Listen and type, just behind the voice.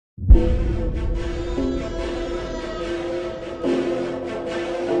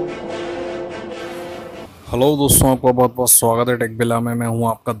Hello दोस्तों, आपका बहुत बहुत स्वागत है टेक बिला में। मैं हूं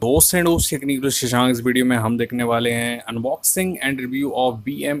आपका दोस्त एंड होस्ट टेक्निकल शशांक। इस वीडियो में हम देखने वाले हैं unboxing and review of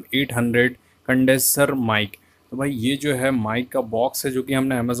BM800 condenser mic. तो भाई ये जो है माइक का बॉक्स है जो कि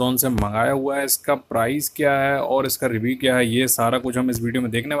हमने अमेज़ॉन से मंगाया हुआ है। इसका प्राइस क्या है और इसका रिव्यू क्या है, ये सारा कुछ हम इस वीडियो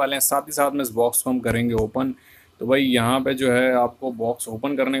में देखने वाले हैं। साथ ही साथ में इस बॉक्स को हम करेंगे ओपन। तो भाई यहाँ पे जो है आपको बॉक्स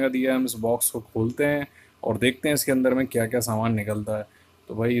ओपन करने का दिया है। हम इस बॉक्स को खोलते हैं और देखते हैं इसके अंदर में क्या क्या सामान निकलता है।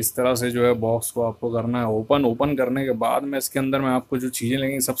 तो भाई इस तरह से जो है बॉक्स को आपको करना है ओपन। ओपन करने के बाद में इसके अंदर में आपको जो चीज़ें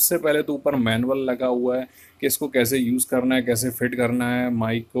लगेंगी, सबसे पहले तो ऊपर मैनुअल लगा हुआ है कि इसको कैसे यूज़ करना है, कैसे फिट करना है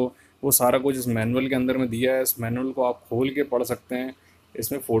माइक को। वो सारा कुछ इस मैनुअल के अंदर में दिया है। इस मैनुअल को आप खोल के पढ़ सकते हैं।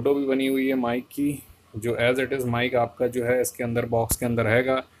 इसमें फ़ोटो भी बनी हुई है माइक की, जो एज़ इट इज़ माइक आपका जो है इसके अंदर बॉक्स के अंदर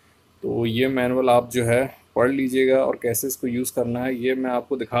रहेगा। तो ये मैनुअल आप जो है पढ़ लीजिएगा और कैसे इसको यूज़ करना है ये मैं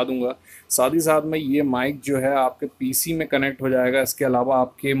आपको दिखा दूंगा। साथ ही साथ में ये माइक जो है आपके पीसी में कनेक्ट हो जाएगा, इसके अलावा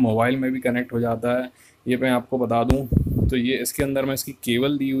आपके मोबाइल में भी कनेक्ट हो जाता है, ये मैं आपको बता दूं। तो ये इसके अंदर में इसकी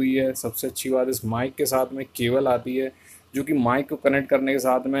केबल दी हुई है। सबसे अच्छी बात, इस माइक के साथ में केबल आती है जो कि माइक को कनेक्ट करने के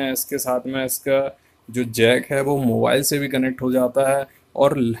साथ में इसका जो जैक है वो मोबाइल से भी कनेक्ट हो जाता है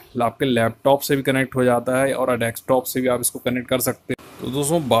और आपके लैपटॉप से भी कनेक्ट हो जाता है और डेस्कटॉप से भी आप इसको कनेक्ट कर सकते हैं। तो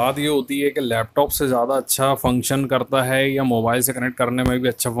दोस्तों बात ये होती है कि लैपटॉप से ज़्यादा अच्छा फंक्शन करता है या मोबाइल से कनेक्ट करने में भी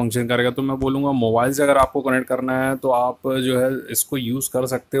अच्छा फंक्शन करेगा। तो मैं बोलूँगा मोबाइल से अगर आपको कनेक्ट करना है तो आप जो है इसको यूज़ कर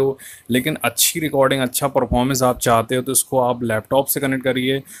सकते हो, लेकिन अच्छी रिकॉर्डिंग, अच्छा परफॉर्मेंस आप चाहते हो तो इसको आप लैपटॉप से कनेक्ट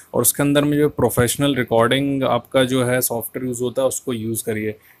करिए और उसके अंदर में जो प्रोफेशनल रिकॉर्डिंग आपका जो है सॉफ्टवेयर यूज़ होता है उसको यूज़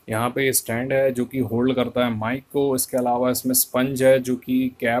करिए। यहाँ पे स्टैंड है जो कि होल्ड करता है माइक को। इसके अलावा इसमें स्पंज है जो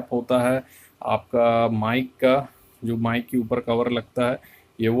कि कैप होता है आपका माइक का, जो माइक के ऊपर कवर लगता है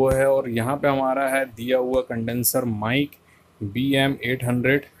ये वो है। और यहाँ पे हमारा है दिया हुआ कंडेंसर माइक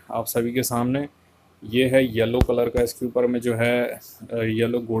BM800 आप सभी के सामने। ये है येलो कलर का, इसके ऊपर में जो है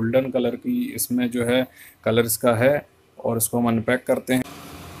येलो गोल्डन कलर की इसमें जो है कलर इसका है। और इसको हम अनपैक करते हैं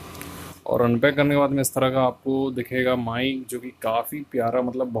और अनपैक करने के बाद में इस तरह का आपको दिखेगा माइक, जो कि काफ़ी प्यारा,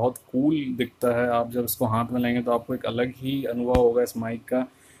 मतलब बहुत कूल दिखता है। आप जब इसको हाथ में लेंगे तो आपको एक अलग ही अनुभव होगा इस माइक का,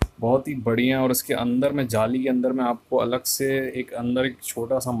 बहुत ही बढ़िया। और इसके अंदर में जाली के अंदर में आपको अलग से एक अंदर एक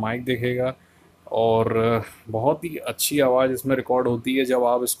छोटा सा माइक दिखेगा और बहुत ही अच्छी आवाज़ इसमें रिकॉर्ड होती है जब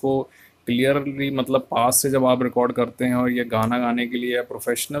आप इसको क्लियरली, मतलब पास से जब आप रिकॉर्ड करते हैं। और ये गाना गाने के लिए या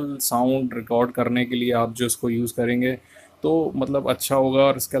प्रोफेशनल साउंड रिकॉर्ड करने के लिए आप जो इसको यूज़ करेंगे तो मतलब अच्छा होगा।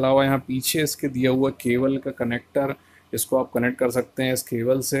 और इसके अलावा यहाँ पीछे इसके दिया हुआ केबल का कनेक्टर, इसको आप कनेक्ट कर सकते हैं इस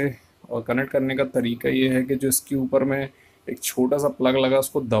केबल से। और कनेक्ट करने का तरीका ये है कि जो इसके ऊपर में एक छोटा सा प्लग लगा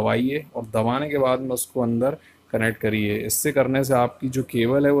उसको दबाइए और दबाने के बाद में उसको अंदर कनेक्ट करिए। इससे करने से आपकी जो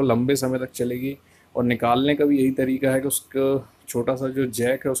केबल है वो लंबे समय तक चलेगी। और निकालने का भी यही तरीका है कि उसका छोटा सा जो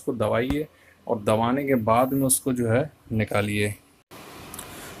जैक है उसको दबाइए और दबाने के बाद में उसको जो है निकालिए।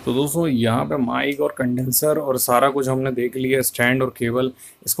 तो दोस्तों यहाँ पे माइक और कंडेंसर और सारा कुछ हमने देख लिया। स्टैंड और केबल,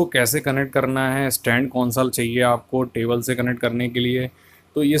 इसको कैसे कनेक्ट करना है, स्टैंड कौन सा चाहिए आपको टेबल से कनेक्ट करने के लिए,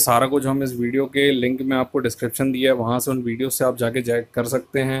 तो ये सारा कुछ हम इस वीडियो के लिंक में आपको डिस्क्रिप्शन दिया है, वहाँ से उन वीडियो से आप जाके चेक कर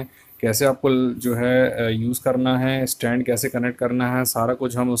सकते हैं कैसे आपको जो है यूज़ करना है, स्टैंड कैसे कनेक्ट करना है, सारा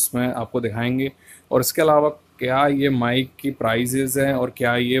कुछ हम उसमें आपको दिखाएंगे। और इसके अलावा क्या ये माइक की प्राइजेज़ हैं और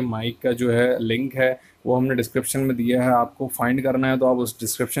क्या ये माइक का जो है लिंक है वो हमने डिस्क्रिप्शन में दिया है। आपको फाइंड करना है तो आप उस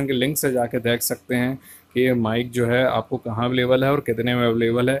डिस्क्रिप्शन के लिंक से जाके देख सकते हैं कि ये माइक जो है आपको कहाँ अवेलेबल है और कितने में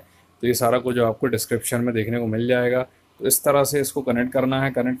अवेलेबल है। तो ये सारा कुछ आपको डिस्क्रिप्शन में देखने को मिल जाएगा। तो इस तरह से इसको कनेक्ट करना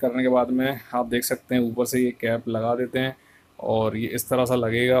है। कनेक्ट करने के बाद में आप देख सकते हैं ऊपर से ये कैप लगा देते हैं और ये इस तरह सा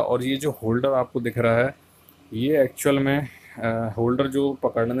लगेगा। और ये जो होल्डर आपको दिख रहा है ये एक्चुअल में होल्डर जो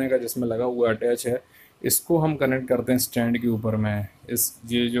पकड़ने का जिसमें लगा हुआ अटैच है, इसको हम कनेक्ट करते हैं स्टैंड के ऊपर में। इस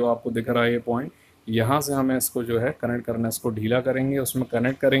ये जो आपको दिख रहा है ये पॉइंट, यहाँ से हमें इसको जो है कनेक्ट करना है। इसको ढीला करेंगे, उसमें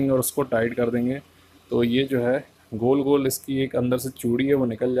कनेक्ट करेंगे और उसको टाइट कर देंगे। तो ये जो है गोल गोल इसकी एक अंदर से चूड़ी है वो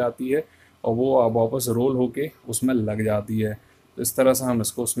निकल जाती है और वो अब वापस रोल होके उसमें लग जाती है। तो इस तरह से हम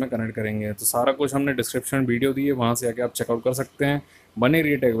इसको उसमें कनेक्ट करेंगे। तो सारा कुछ हमने डिस्क्रिप्शन वीडियो दी है, वहाँ से आके आप चेकआउट कर सकते हैं। बने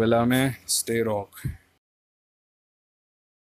रहिए टेक वेला में, स्टे रॉक।